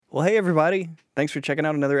Well, hey, everybody. Thanks for checking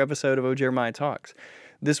out another episode of Oh Jeremiah Talks.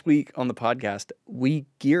 This week on the podcast, we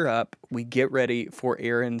gear up, we get ready for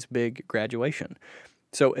Erin's big graduation.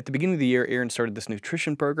 So at the beginning of the year, Erin started this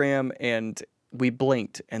nutrition program and we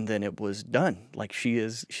blinked and then it was done. Like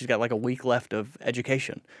she's got like a week left of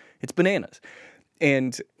education. It's bananas.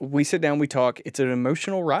 And we sit down, we talk. It's an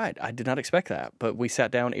emotional ride. I did not expect that, but we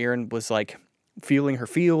sat down. Erin was like feeling her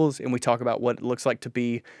feels, and we talk about what it looks like to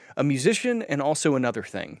be a musician and also another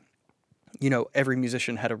thing. You know, every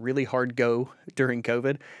musician had a really hard go during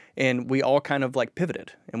COVID, and we all kind of like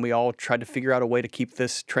pivoted, and we all tried to figure out a way to keep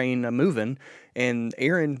this train moving. And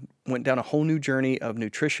Erin went down a whole new journey of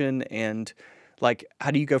nutrition and like,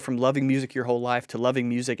 how do you go from loving music your whole life to loving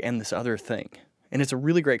music and this other thing? And it's a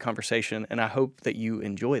really great conversation, and I hope that you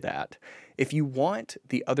enjoy that. If you want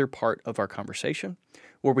the other part of our conversation,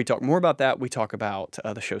 where we talk more about that, we talk about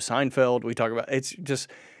the show Seinfeld, we talk about,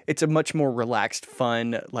 it's a much more relaxed,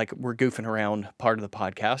 fun, like we're goofing around part of the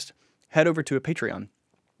podcast, head over to a Patreon.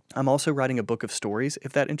 I'm also writing a book of stories,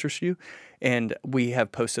 if that interests you, and we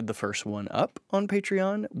have posted the first one up on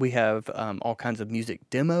Patreon. We have all kinds of music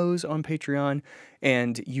demos on Patreon,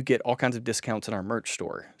 and you get all kinds of discounts in our merch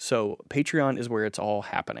store. So Patreon is where it's all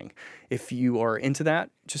happening. If you are into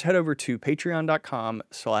that, just head over to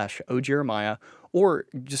patreon.com/ojeremiah or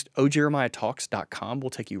just ojeremiahtalks.com. We'll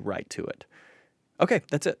take you right to it. Okay,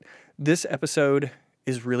 that's it. This episode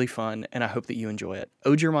is really fun, and I hope that you enjoy it.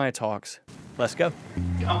 Oh Jeremiah Talks. Let's go.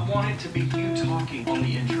 I want it to be you talking on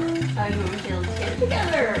the intro. Oh, you want me to get it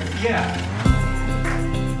together? Yeah.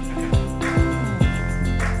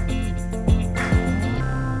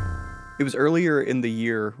 It was earlier in the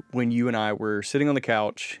year when you and I were sitting on the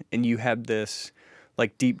couch, and you had this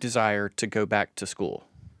like deep desire to go back to school.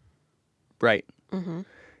 Right? Mm-hmm.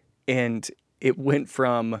 And it went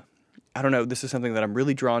from, I don't know, this is something that I'm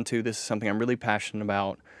really drawn to. This is something I'm really passionate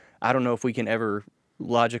about. I don't know if we can ever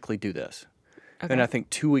logically do this. Okay. And I think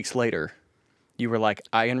 2 weeks later, you were like,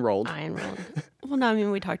 I enrolled. Well, no, I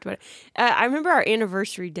mean, we talked about it. I remember our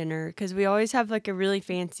anniversary dinner because we always have like a really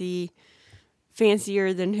fancier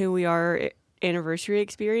than who we are anniversary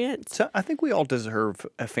experience. So I think we all deserve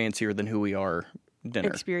a fancier than who we are dinner.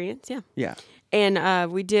 Experience, yeah. Yeah.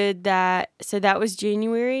 And we did that. So that was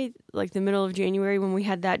January, like the middle of January when we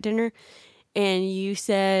had that dinner. And you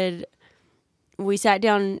said, we sat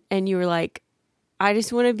down and you were like, I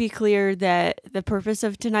just want to be clear that the purpose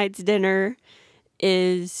of tonight's dinner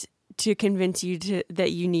is to convince you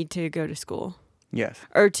that you need to go to school. Yes.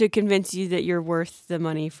 Or to convince you that you're worth the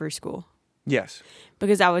money for school. Yes.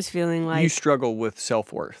 Because I was feeling like... You struggle with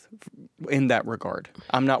self-worth in that regard.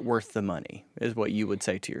 I'm not worth the money, is what you would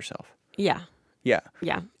say to yourself. Yeah. Yeah.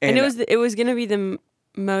 Yeah. And it was going to be the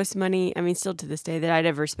most money, I mean, still to this day, that I'd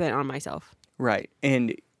ever spent on myself. Right.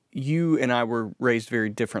 And you and I were raised very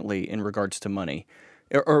differently in regards to money.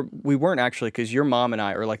 Or we weren't actually, because your mom and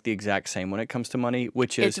I are like the exact same when it comes to money,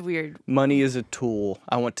 which is... It's weird. Money is a tool.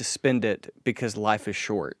 I want to spend it because life is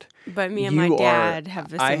short. But me and my dad have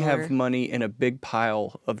the similar... I have money in a big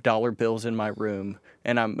pile of dollar bills in my room,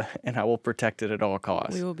 and I will protect it at all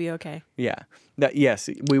costs. We will be okay. Yeah. Yes,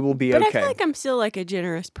 we will be but okay. I feel like I'm still like a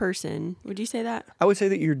generous person. Would you say that? I would say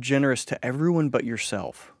that you're generous to everyone but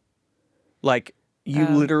yourself. Like, you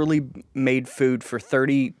literally made food for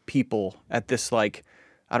 30 people at this, like,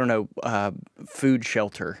 I don't know, food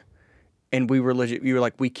shelter. And we were legit, you were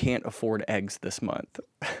like, we can't afford eggs this month.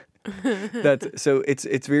 So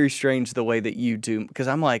it's very strange the way that you do, because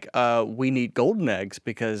I'm like, we need golden eggs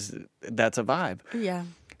because that's a vibe. Yeah.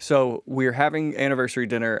 So we're having anniversary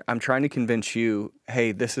dinner. I'm trying to convince you,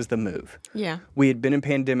 hey, this is the move. Yeah. We had been in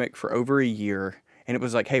pandemic for over a year, and it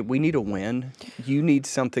was like, hey, we need a win. You need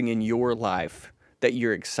something in your life that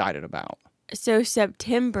you're excited about. So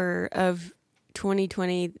September of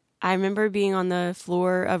 2020, I remember being on the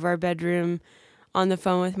floor of our bedroom on the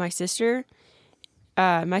phone with my sister.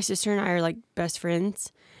 My sister and I are like best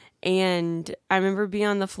friends. And I remember being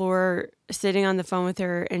on the floor, sitting on the phone with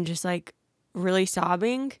her and just like really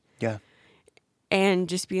sobbing. Yeah. And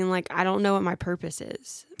just being like, I don't know what my purpose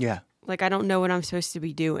is. Yeah. Like, I don't know what I'm supposed to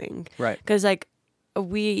be doing. Right. Because like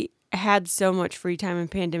we had so much free time in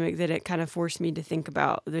pandemic that it kind of forced me to think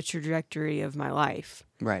about the trajectory of my life.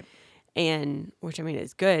 Right. And which, I mean,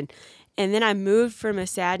 is good. And then I moved from a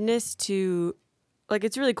sadness to, like,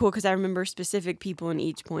 it's really cool because I remember specific people in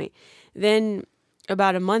each point. Then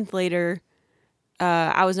about a month later,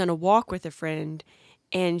 I was on a walk with a friend,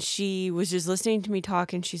 and she was just listening to me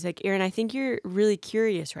talk, and she's like, Erin, I think you're really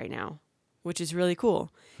curious right now, which is really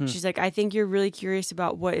cool. She's like, I think you're really curious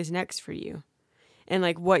about what is next for you and,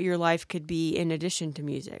 like, what your life could be in addition to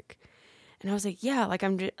music. And I was like, yeah, like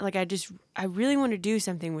I really want to do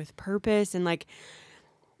something with purpose. And like,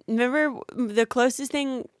 remember the closest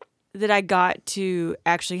thing that I got to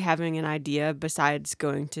actually having an idea besides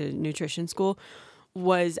going to nutrition school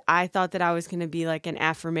was I thought that I was going to be like an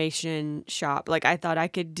affirmation shop. Like I thought I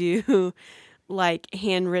could do like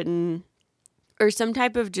handwritten or some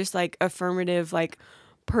type of just like affirmative, like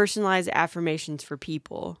personalized affirmations for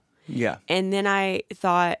people. Yeah. And then I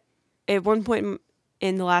thought at one point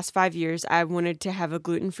in the last 5 years, I wanted to have a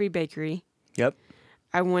gluten-free bakery. Yep.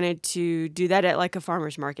 I wanted to do that at like a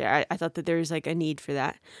farmer's market. I thought that there was like a need for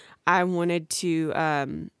that. I wanted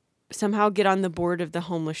to somehow get on the board of the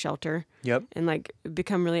homeless shelter. Yep. And like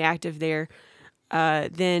become really active there.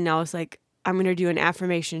 Then I was like, I'm going to do an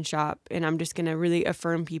affirmation shop and I'm just going to really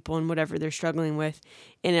affirm people and whatever they're struggling with.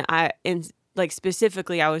 And like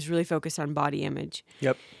specifically, I was really focused on body image.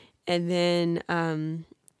 Yep. And then,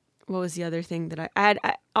 what was the other thing that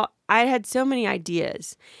I had so many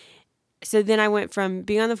ideas. So then I went from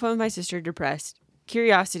being on the phone with my sister, depressed,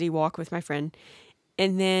 curiosity walk with my friend.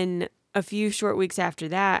 And then a few short weeks after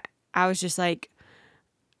that, I was just like,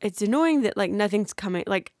 it's annoying that like nothing's coming.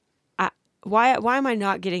 Like, why am I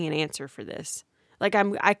not getting an answer for this? Like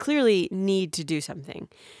I clearly need to do something.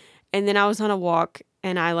 And then I was on a walk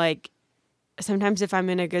and I like, sometimes if I'm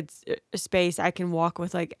in a good space, I can walk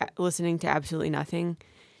with like listening to absolutely nothing.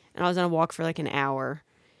 And I was on a walk for like an hour.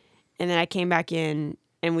 And then I came back in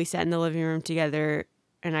and we sat in the living room together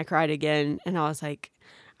and I cried again. And I was like,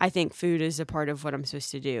 I think food is a part of what I'm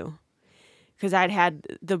supposed to do. Because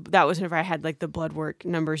that was whenever I had like the blood work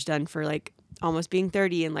numbers done for like almost being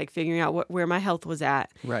 30 and like figuring out where my health was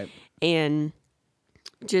at. Right. And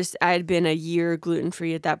just I had been a year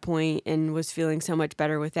gluten-free at that point and was feeling so much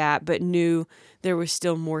better with that, but knew there was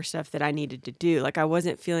still more stuff that I needed to do. Like I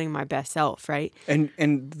wasn't feeling my best self, right? And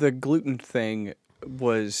the gluten thing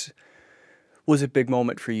was a big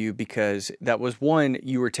moment for you because that was one,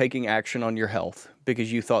 you were taking action on your health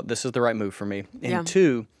because you thought this is the right move for me. And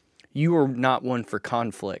two, you were not one for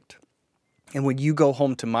conflict. And when you go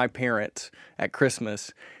home to my parents at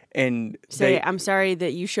Christmas and say, I'm sorry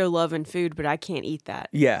that you show love and food, but I can't eat that.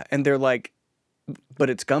 Yeah. And they're like, but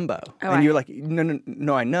it's gumbo. And you're like,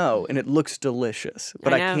 no, I know. And it looks delicious,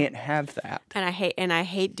 but I can't have that. And I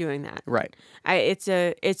hate doing that. Right. It's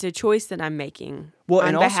a choice that I'm making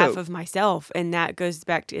on behalf of myself. And that goes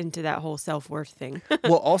back into that whole self-worth thing.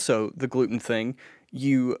 Well, also the gluten thing,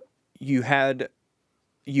 you had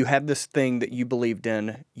this thing that you believed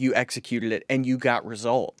in, you executed it, and you got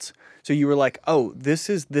results. So you were like, oh, this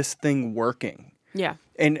is this thing working. Yeah.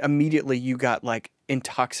 And immediately you got like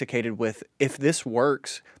intoxicated with, if this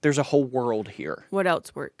works, there's a whole world here. What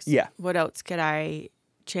else works? Yeah. What else could I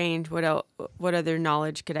change? What other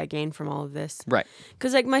knowledge could I gain from all of this? Right.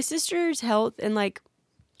 Because like my sister's health and like,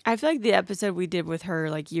 I feel like the episode we did with her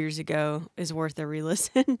like years ago is worth a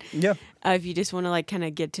re-listen. Yeah. If you just want to like kind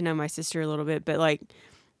of get to know my sister a little bit, but like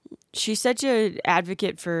she's such an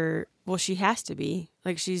advocate for, well, she has to be.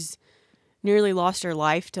 Like she's nearly lost her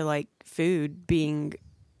life to like food being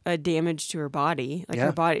a damage to her body. Like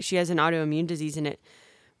her body, she has an autoimmune disease in it.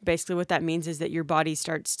 Basically what that means is that your body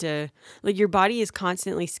starts to, like your body is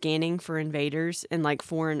constantly scanning for invaders and like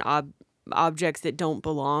foreign objects that don't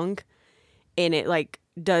belong. And it like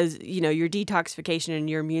does, your detoxification and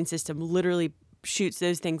your immune system literally shoots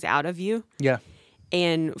those things out of you. Yeah.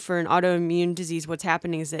 And for an autoimmune disease, what's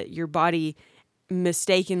happening is that your body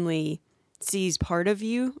mistakenly sees part of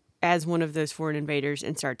you as one of those foreign invaders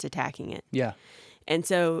and starts attacking it. Yeah. And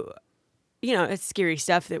so, it's scary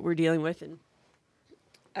stuff that we're dealing with.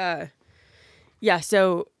 And,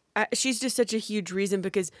 so she's just such a huge reason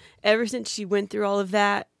because ever since she went through all of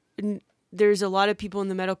that, there's a lot of people in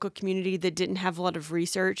the medical community that didn't have a lot of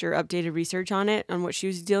research or updated research on what she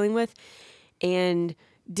was dealing with. And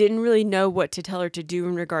didn't really know what to tell her to do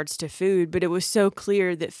in regards to food, but it was so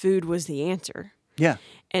clear that food was the answer. Yeah.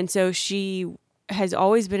 And so she has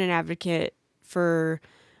always been an advocate for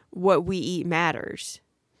what we eat matters.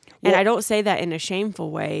 And I don't say that in a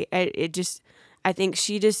shameful way. I think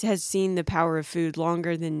she just has seen the power of food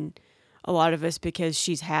longer than a lot of us because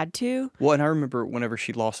she's had to. Well, and I remember whenever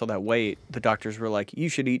she lost all that weight, the doctors were like, you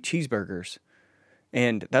should eat cheeseburgers.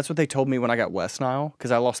 And that's what they told me when I got West Nile,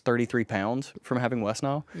 because I lost 33 pounds from having West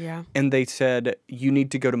Nile. Yeah. And they said, you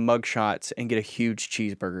need to go to Mug Shots and get a huge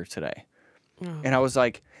cheeseburger today. Oh. And I was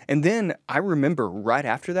like, and then I remember right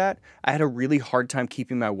after that, I had a really hard time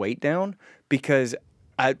keeping my weight down because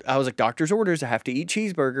I was like, doctor's orders, I have to eat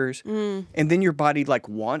cheeseburgers. And then your body like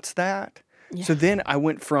wants that. Yeah. So then I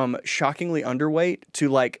went from shockingly underweight to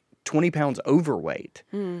like 20 pounds overweight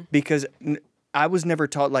because I was never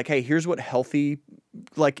taught like, hey, here's what healthy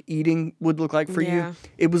like eating would look like for Yeah. you.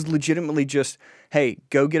 It was legitimately just, hey,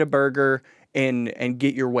 go get a burger and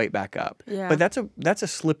get your weight back up. Yeah. But that's a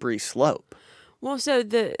slippery slope. Well, so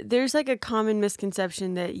there's like a common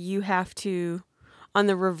misconception that you have to, on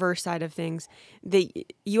the reverse side of things, that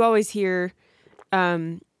you always hear,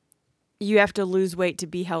 you have to lose weight to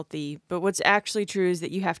be healthy. But what's actually true is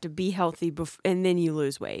that you have to be healthy and then you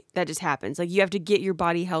lose weight. That just happens. Like you have to get your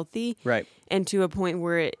body healthy, Right. and to a point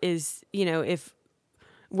where it is, if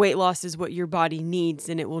weight loss is what your body needs,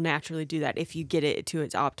 then it will naturally do that if you get it to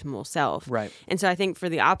its optimal self. Right. And so I think for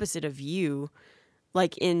the opposite of you,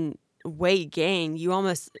 like in weight gain,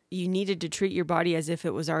 you needed to treat your body as if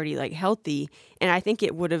it was already like healthy, and I think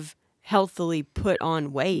it would have healthily put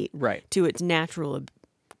on weight Right. to its natural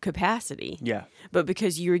capacity. Yeah. But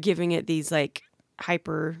because you were giving it these like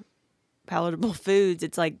hyper palatable foods,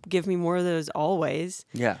 it's like, give me more of those always.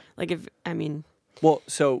 Yeah. Like Well,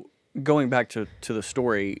 so going back to the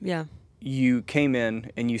story, yeah. you came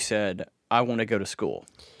in and you said, I want to go to school.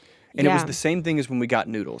 And it was Yeah. the same thing as when we got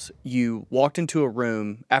noodles. You walked into a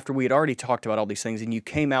room after we had already talked about all these things, and you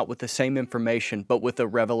came out with the same information, but with a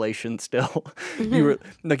revelation still. You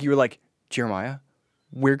were like, Jeremiah,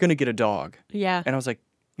 we're going to get a dog. Yeah. And I was like,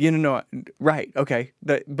 no, right, okay.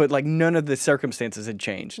 But like none of the circumstances had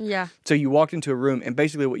changed. Yeah. So you walked into a room, and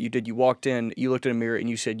basically what you did, you walked in, you looked in a mirror, and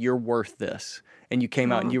you said, you're worth this. And you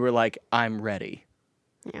came out and you were like, I'm ready.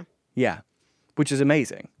 Yeah. Yeah, which is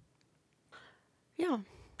amazing. Yeah.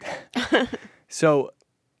 So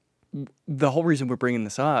the whole reason we're bringing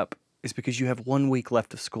this up is because you have 1 week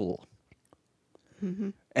left of school. Mm-hmm.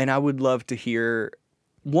 And I would love to hear,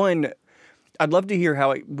 I'd love to hear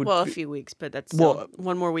how it would... Well, a few weeks, but that's still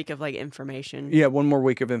one more week of like information. Yeah, 1 more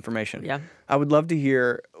week of information. Yeah. I would love to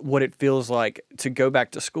hear what it feels like to go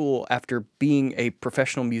back to school after being a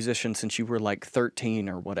professional musician since you were like 13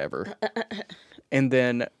 or whatever. And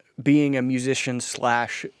then being a musician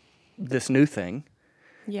 / this new thing.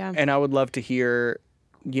 Yeah. And I would love to hear,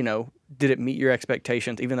 did it meet your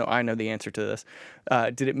expectations? Even though I know the answer to this,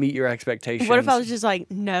 did it meet your expectations? What if I was just like,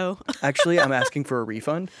 no? Actually, I'm asking for a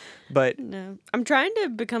refund, but No. I'm trying to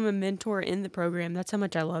become a mentor in the program. That's how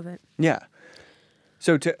much I love it. yeah.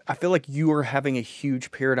 So I feel like you are having a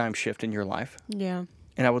huge paradigm shift in your life, Yeah.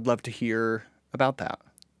 and I would love to hear about that.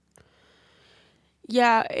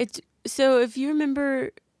 Yeah. So if you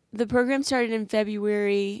remember, the program started in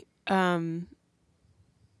February,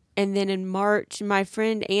 and then in March, my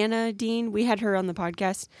friend Anna Dean, we had her on the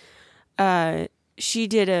podcast. She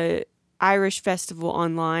did a Irish festival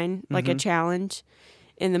online, like a challenge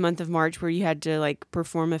in the month of March where you had to like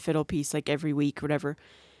perform a fiddle piece like every week or whatever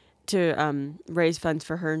to raise funds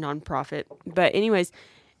for her nonprofit. But anyways,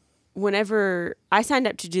 whenever I signed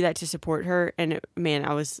up to do that to support her, and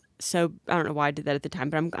I was I don't know why I did that at the time,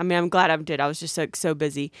 but I'm glad I did. I was just so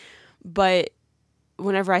busy. But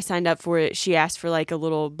whenever I signed up for it, she asked for like a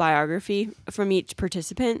little biography from each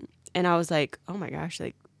participant. And I was like, oh my gosh,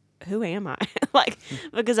 like, who am I?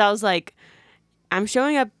 Because I was like, I'm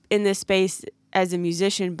showing up in this space as a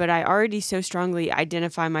musician, but I already so strongly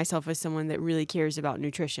identify myself as someone that really cares about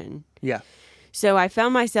nutrition. Yeah. So I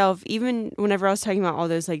found myself, even whenever I was talking about all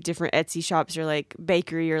those like different Etsy shops or like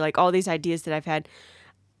bakery or like all these ideas that I've had,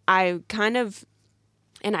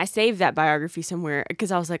 and I saved that biography somewhere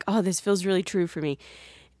because I was like, oh, this feels really true for me,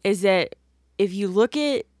 is that if you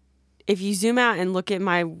zoom out and look at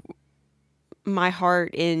my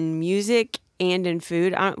heart in music and in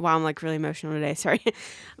food, I'm like really emotional today, sorry.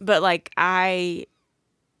 But like I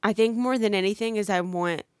think more than anything is I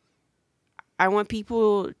want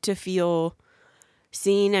people to feel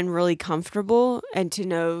seen and really comfortable and to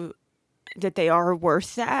know that they are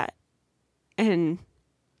worth that. And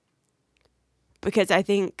because I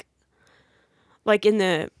think like in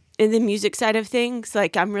the music side of things,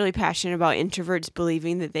 like I'm really passionate about introverts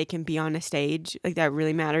believing that they can be on a stage. Like that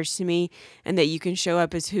really matters to me, and that you can show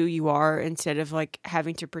up as who you are instead of like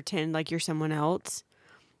having to pretend like you're someone else.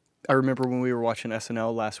 I remember when we were watching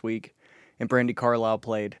SNL last week and Brandi Carlile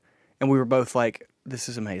played, and we were both like, this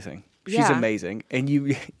is amazing. She's Yeah. amazing. And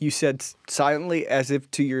you said silently as if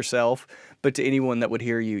to yourself, but to anyone that would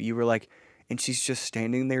hear you, you were like, and she's just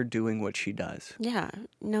standing there doing what she does. Yeah.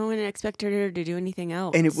 No one expected her to do anything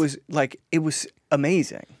else. And it was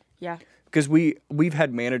amazing. Yeah. Because we've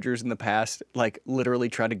had managers in the past like literally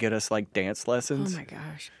try to get us like dance lessons. Oh my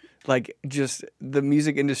gosh. Like just the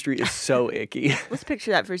music industry is so icky. Let's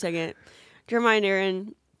picture that for a second. Jeremiah and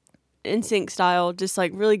Aaron, NSYNC style, just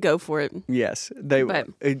like really go for it. Yes. But-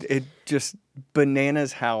 It just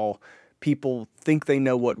bananas how people think they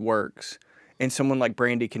know what works. And someone like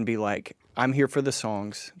Brandi can be like, I'm here for the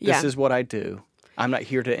songs. This Yeah. is what I do. I'm not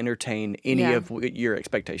here to entertain any Yeah. of what your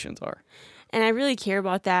expectations are. And I really care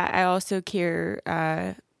about that. I also care,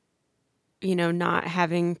 not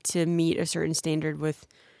having to meet a certain standard with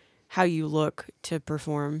how you look to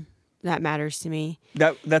perform. That matters to me.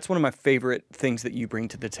 That's one of my favorite things that you bring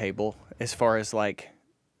to the table as far as like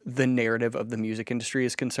the narrative of the music industry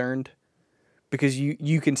is concerned. Because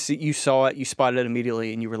you can see, you saw it, you spotted it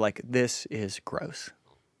immediately, and you were like, this is gross.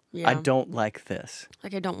 Yeah. I don't like this.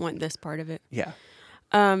 Like, I don't want this part of it. Yeah.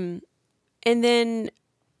 And then,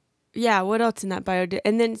 yeah, what else in that bio?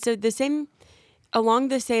 And then, so along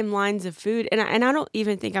the same lines of food, and I don't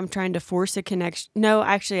even think I'm trying to force a connection. No,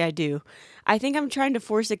 actually, I do. I think I'm trying to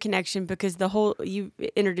force a connection because you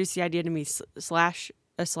introduced the idea to me,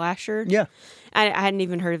 a slasher. Yeah. I hadn't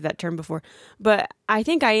even heard of that term before. But I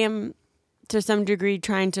think I am, to some degree,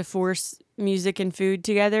 trying to force music and food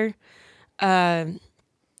together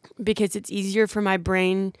because it's easier for my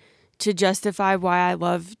brain to justify why I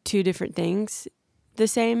love two different things the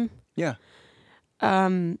same. Yeah.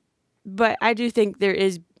 But I do think there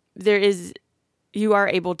is you are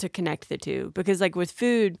able to connect the two, because like with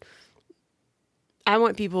food, I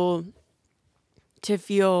want people to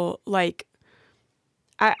feel like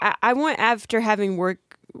I want, after having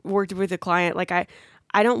worked with a client, like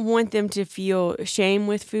I don't want them to feel shame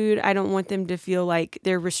with food. I don't want them to feel like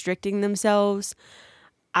they're restricting themselves.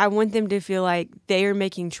 I want them to feel like they are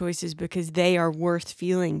making choices because they are worth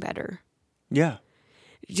feeling better. Yeah.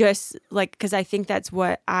 Just like, because I think that's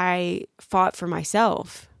what I fought for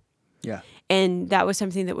myself. Yeah. And that was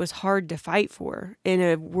something that was hard to fight for in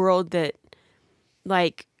a world that,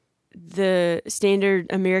 like, the standard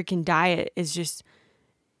American diet is just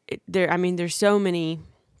there. I mean, there's so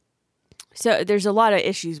there's a lot of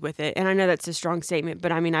issues with it. And I know that's a strong statement,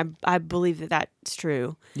 but I mean, I believe that that's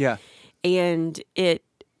true. Yeah. And it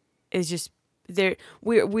is just there.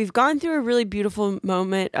 We've gone through a really beautiful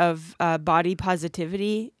moment of body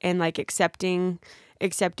positivity and like accepting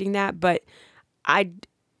that. But I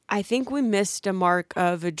think we missed a mark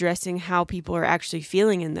of addressing how people are actually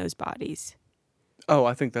feeling in those bodies. Oh,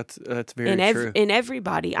 I think that's very true. In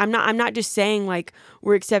everybody. I'm not just saying like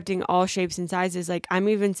we're accepting all shapes and sizes. Like, I'm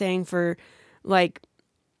even saying for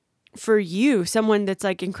you, someone that's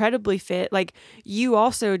like incredibly fit, like, you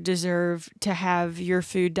also deserve to have your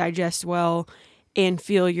food digest well and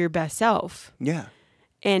feel your best self. Yeah.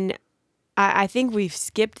 And I think we've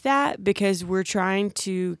skipped that because we're trying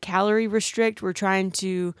to calorie restrict. We're trying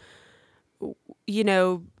to,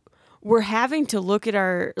 we're having to look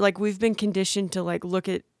at we've been conditioned to like look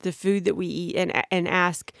at the food that we eat and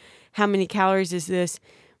ask how many calories is this,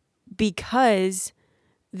 because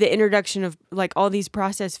the introduction of like all these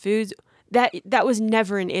processed foods, that was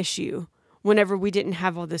never an issue whenever we didn't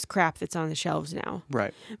have all this crap that's on the shelves now.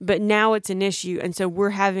 Right. But now it's an issue. And so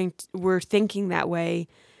we're thinking that way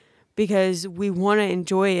because we want to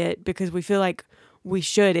enjoy it, because we feel like we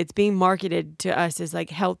should. It's being marketed to us as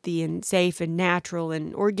like healthy and safe and natural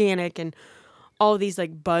and organic and all these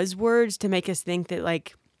like buzzwords to make us think that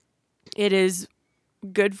like it is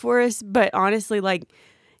good for us. But honestly, like,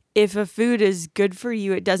 if a food is good for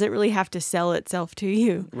you, it doesn't really have to sell itself to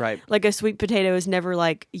you. Right. Like, a sweet potato is never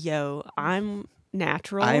like, yo, I'm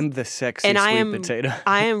natural. I am the sexy and sweet potato.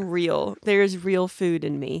 I am real. There's real food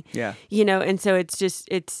in me. Yeah. And so it's just,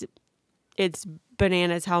 it's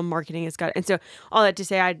bananas how marketing has got. And so all that to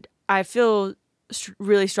say, I feel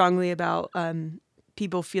really strongly about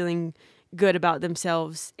people feeling good about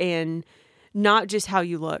themselves and not just how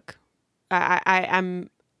you look.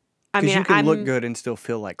 Because you can look good and still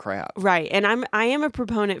feel like crap. Right. And I am a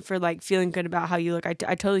proponent for like feeling good about how you look. I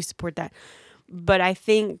totally support that. But I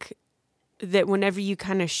think that whenever you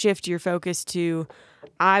kind of shift your focus to,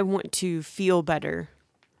 I want to feel better,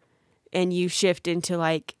 and you shift into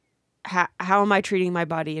like, how am I treating my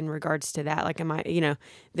body in regards to that? Like, am I,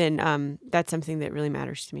 then that's something that really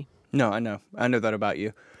matters to me. No, I know that about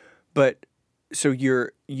you. But so you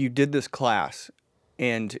did this class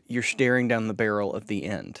and you're staring down the barrel of the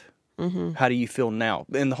end. Mm-hmm. How do you feel now?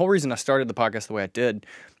 And the whole reason I started the podcast the way I did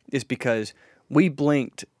is because we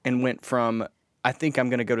blinked and went from, I think I'm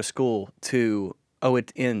going to go to school, to, oh,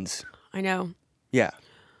 it ends. I know. Yeah.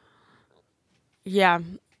 Yeah.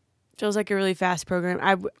 Feels like a really fast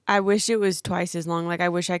program. I wish it was twice as long. Like, I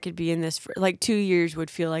wish I could be in this for like 2 years would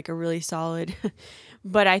feel like a really solid.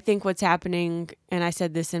 But I think what's happening, and I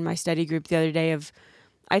said this in my study group the other day,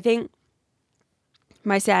 I think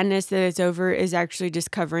my sadness that it's over is actually just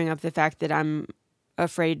covering up the fact that I'm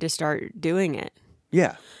afraid to start doing it.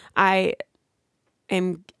 Yeah. I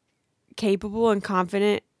am capable and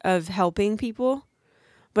confident of helping people,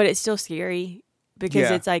 but it's still scary because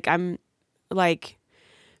it's like like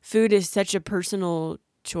food is such a personal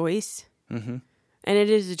choice. Mm-hmm. And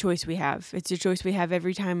it is a choice we have. It's a choice we have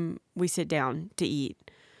every time we sit down to eat.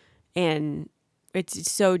 And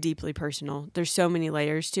it's so deeply personal. There's so many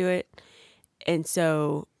layers to it. And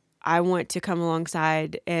so I want to come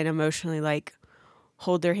alongside and emotionally like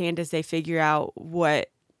hold their hand as they figure out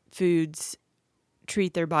what foods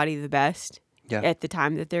treat their body the best at the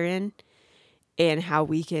time that they're in, and how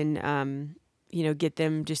we can, get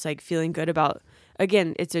them just like feeling good about.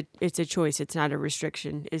 Again, it's a choice. It's not a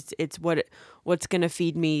restriction. It's what's going to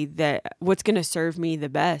feed me, what's going to serve me the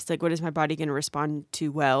best. Like, what is my body going to respond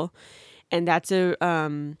to well? And that's a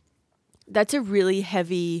really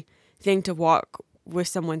heavy thing to walk with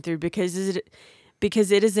someone through, because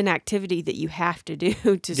it is an activity that you have to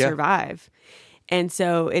do to survive. And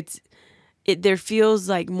so there feels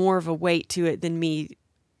like more of a weight to it than me.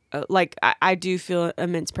 Like I do feel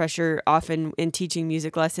immense pressure often in teaching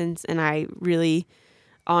music lessons, and I really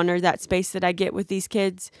honor that space that I get with these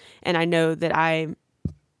kids. And I know that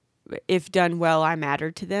if done well, I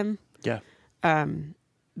matter to them. Yeah.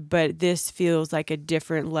 But this feels like a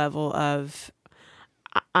different level of,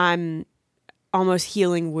 I'm almost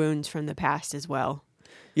healing wounds from the past as well.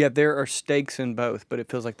 Yeah, there are stakes in both, but it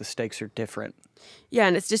feels like the stakes are different. Yeah,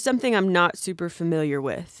 and it's just something I'm not super familiar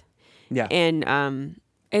with. Yeah. And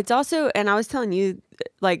it's also, and I was telling you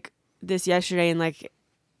like this yesterday, and like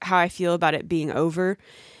how I feel about it being over,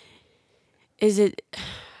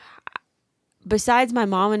 besides my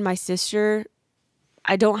mom and my sister,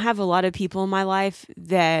 I don't have a lot of people in my life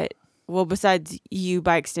that, well, besides you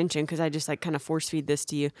by extension, because I just like kind of force feed this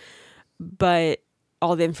to you, but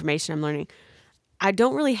all the information I'm learning, I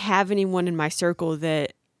don't really have anyone in my circle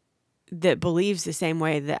that believes the same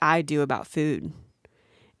way that I do about food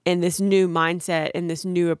and this new mindset and this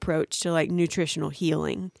new approach to like nutritional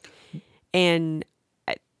healing. And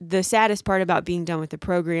the saddest part about being done with the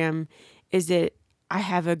program is that I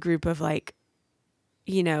have a group of like,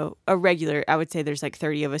 a regular, I would say there's like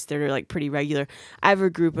 30 of us that are like pretty regular. I have a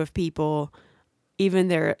group of people, even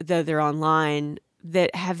though they're online,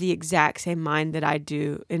 that have the exact same mind that I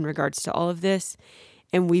do in regards to all of this.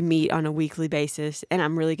 And we meet on a weekly basis, and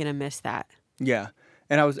I'm really going to miss that. Yeah.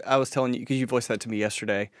 And I was telling you, because you voiced that to me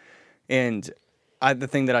yesterday, and the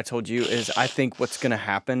thing that I told you is I think what's going to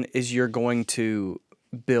happen is you're going to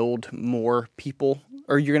build more people,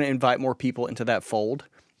 or you're going to invite more people into that fold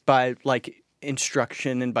by like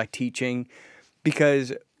instruction and by teaching,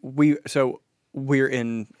 because we're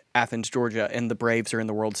in Athens, Georgia, and the Braves are in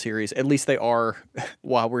the World Series. At least they are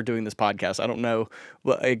while we're doing this podcast. I don't know.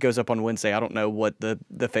 Well, it goes up on Wednesday. I don't know what the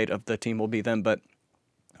fate of the team will be then, but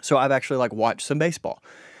so I've actually like watched some baseball.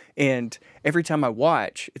 And every time I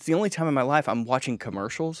watch, it's the only time in my life I'm watching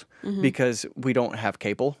commercials because we don't have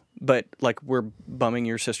cable, but like we're bumming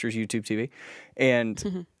your sister's YouTube TV.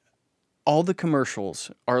 And all the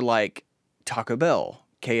commercials are like Taco Bell,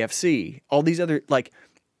 KFC, all these other, like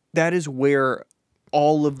that is where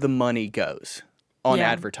all of the money goes on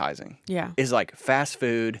advertising. Yeah. Is like fast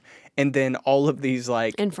food, and then all of these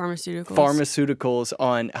like and pharmaceuticals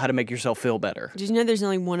on how to make yourself feel better. Did you know there's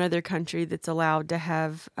only one other country that's allowed to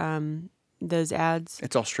have those ads?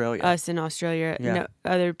 It's Australia. Us in Australia. Yeah. No,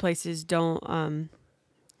 other places don't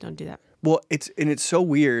do that. Well, it's so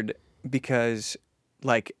weird because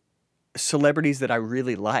like celebrities that I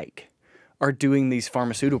really like are doing these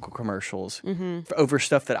pharmaceutical commercials over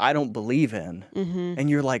stuff that I don't believe in. And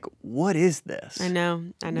you're like, what is this? I know.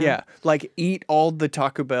 Yeah. Like eat all the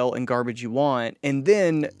Taco Bell and garbage you want, and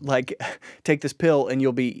then like take this pill and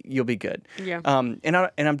you'll be good. Yeah. And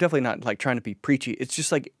I'm definitely not like trying to be preachy. It's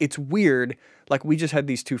just like, it's weird. Like we just had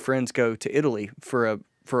these two friends go to Italy for a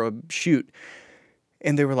shoot,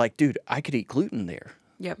 and they were like, dude, I could eat gluten there.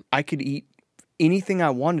 Yep. I could eat anything I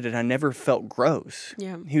wanted and I never felt gross.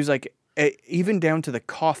 Yeah. He was like, even down to the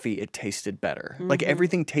coffee, it tasted better. Like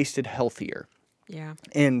everything tasted healthier. Yeah.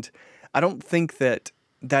 And I don't think that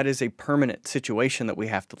is a permanent situation that we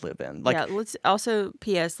have to live in. Like, yeah. Let's also,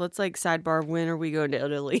 P.S. Let's like sidebar. When are we going to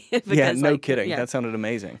Italy? Because, yeah. No kidding. Yeah. That sounded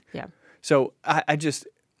amazing. Yeah. So I just,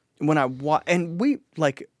 when I and we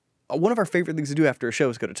like, one of our favorite things to do after a show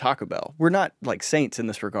is go to Taco Bell. We're not like saints in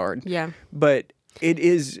this regard. Yeah. But it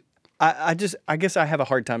is. I guess I have a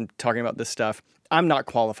hard time talking about this stuff. I'm not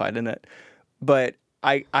qualified in it, but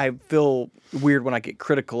I feel weird when I get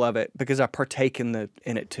critical of it because I partake in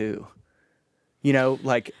it too. You know,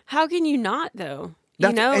 like how can you not though?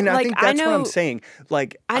 And like, I think that's what I'm saying.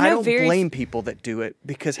 Like I don't blame people that do it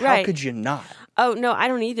because how could you not? Oh no, I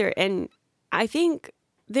don't either. And I think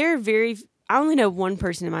I only know one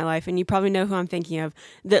person in my life, and you probably know who I'm thinking of,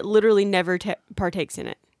 that literally never partakes in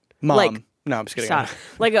it. Mom. Like No, I'm just kidding. Stop.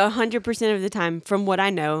 Like 100% of the time, from what I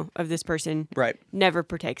know of this person, Right. never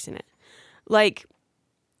partakes in it. Like,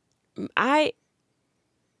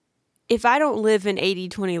 if I don't live an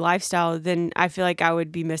 80-20 lifestyle, then I feel like I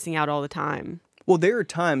would be missing out all the time. Well, there are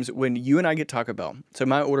times when you and I get Taco Bell. So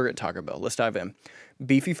my order at Taco Bell, let's dive in.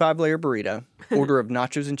 Beefy 5-layer burrito, order of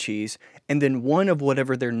nachos and cheese, and then one of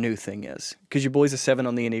whatever their new thing is. Because your boy's a 7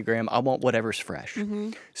 on the Enneagram. I want whatever's fresh.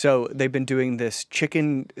 So they've been doing this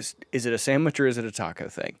chicken, is it a sandwich or is it a taco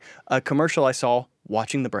thing? A commercial I saw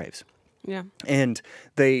watching the Braves. Yeah. And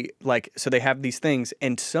they so they have these things.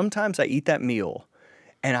 And sometimes I eat that meal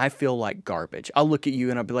and I feel like garbage. I'll look at you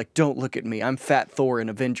and I'll be like, don't look at me. I'm Fat Thor in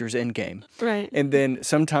Avengers Endgame. Right. And then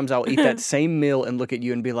sometimes I'll eat that same meal and look at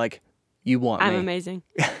you and be like, you want me. I'm amazing.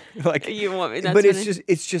 Like, You want me. That's but funny.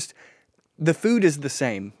 it's just the food is the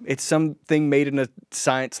same. It's something made in a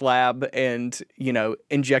science lab and,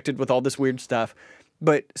 injected with all this weird stuff.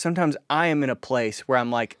 But sometimes I am in a place where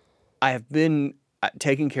I'm like, I have been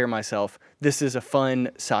taking care of myself. This is a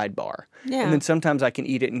fun sidebar. Yeah. And then sometimes I can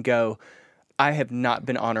eat it and go, I have not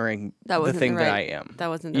been honoring the thing that I am. That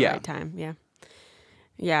wasn't the right time. Yeah.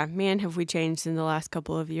 Yeah. Man, have we changed in the last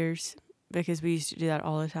couple of years, because we used to do that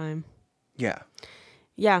all the time. Yeah.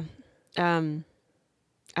 Yeah. I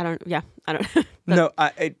don't. No,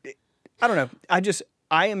 I don't know.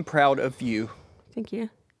 I am proud of you. Thank you.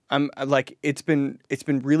 I'm like, it's been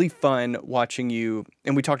really fun watching you.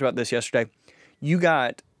 And we talked about this yesterday. You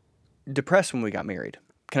got depressed when we got married.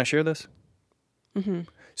 Can I share this? Mm-hmm.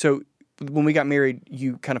 So when we got married,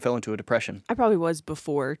 you kind of fell into a depression. I probably was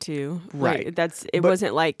before too. Right. Like, it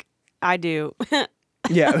wasn't like I do.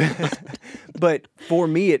 Yeah. But for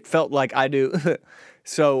me, it felt like I do.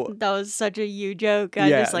 So that was such a you joke.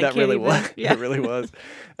 that really was. Yeah. It really was.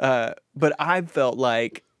 But I felt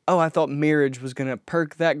like, I thought marriage was going to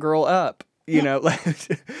perk that girl up,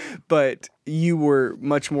 but you were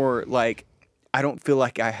much more like, I don't feel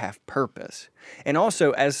like I have purpose. And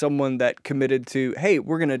also as someone that committed to, hey,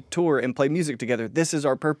 we're going to tour and play music together. This is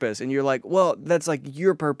our purpose. And you're like, well, that's like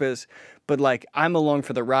your purpose, but like I'm along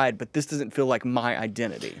for the ride, but this doesn't feel like my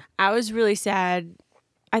identity. I was really sad.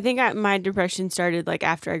 I think my depression started like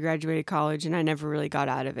after I graduated college, and I never really got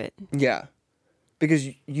out of it. Yeah. Because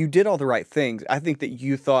you did all the right things. I think that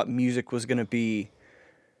you thought music was going to be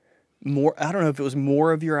more, I don't know if it was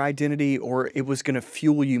more of your identity or it was going to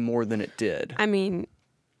fuel you more than it did. I mean,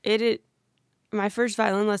 my first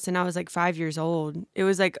violin lesson, I was like 5 years old. It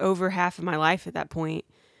was like over half of my life at that point.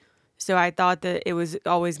 So I thought that it was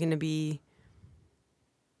always going to be,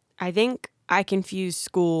 I think I confused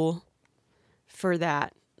school for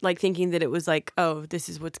that. Like thinking that it was like, oh, this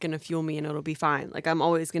is what's going to fuel me and it'll be fine. Like I'm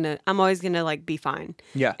always going to like be fine.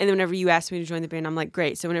 Yeah. And then whenever you ask me to join the band, I'm like,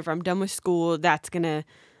 great. So whenever I'm done with school, that's going to,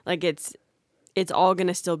 like, it's all going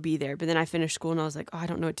to still be there. But then I finished school and I was like, oh, I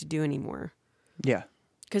don't know what to do anymore. Yeah.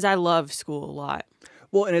 Because I love school a lot.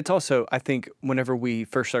 Well, and it's also, I think whenever we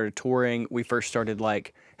first started touring, we first started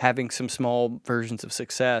like having some small versions of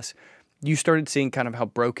success, you started seeing kind of how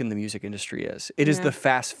broken the music industry is. It is the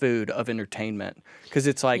fast food of entertainment, because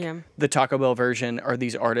it's like the Taco Bell version are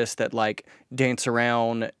these artists that like dance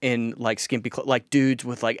around in like skimpy like dudes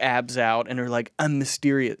with like abs out and are like, I'm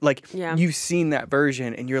mysterious. Like you've seen that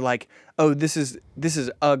version and you're like, oh, this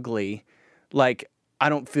is ugly. Like I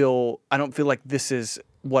don't feel like this is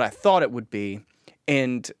what I thought it would be.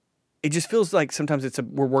 And it just feels like sometimes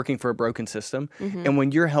we're working for a broken system. Mm-hmm. And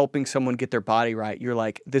when you're helping someone get their body right, you're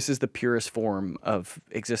like, this is the purest form of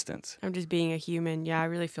existence. I'm just being a human. Yeah, I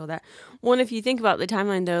really feel that. Well, and if you think about the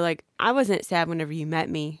timeline, though, like I wasn't sad whenever you met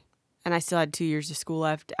me and I still had 2 years of school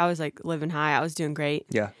left. I was like living high. I was doing great.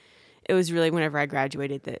 Yeah. It was really whenever I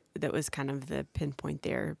graduated that was kind of the pinpoint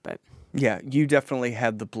there. But yeah, you definitely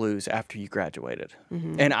had the blues after you graduated.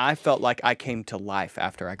 Mm-hmm. And I felt like I came to life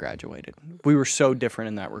after I graduated. We were so different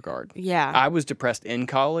in that regard. Yeah. I was depressed in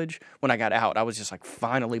college. When I got out, I was just like,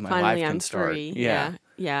 finally my life can start. Free.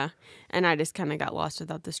 Yeah. And I just kind of got lost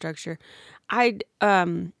without the structure. But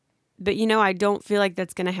I don't feel like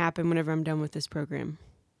that's going to happen whenever I'm done with this program.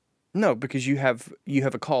 No, because you have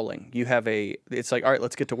a calling. It's like, all right,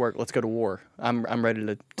 let's get to work. Let's go to war. I'm ready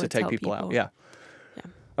to take people out. Yeah.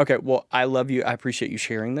 Okay, well, I love you. I appreciate you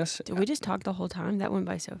sharing this. Did we just talk the whole time? That went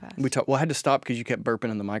by so fast. Well, I had to stop because you kept burping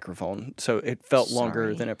in the microphone, so it felt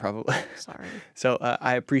longer than it probably. Sorry. So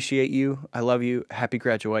I appreciate you. I love you. Happy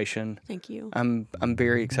graduation. Thank you. I'm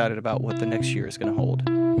very excited about what the next year is going to hold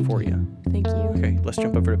for you. Thank you. Okay, let's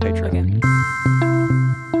jump over to Patreon. Okay.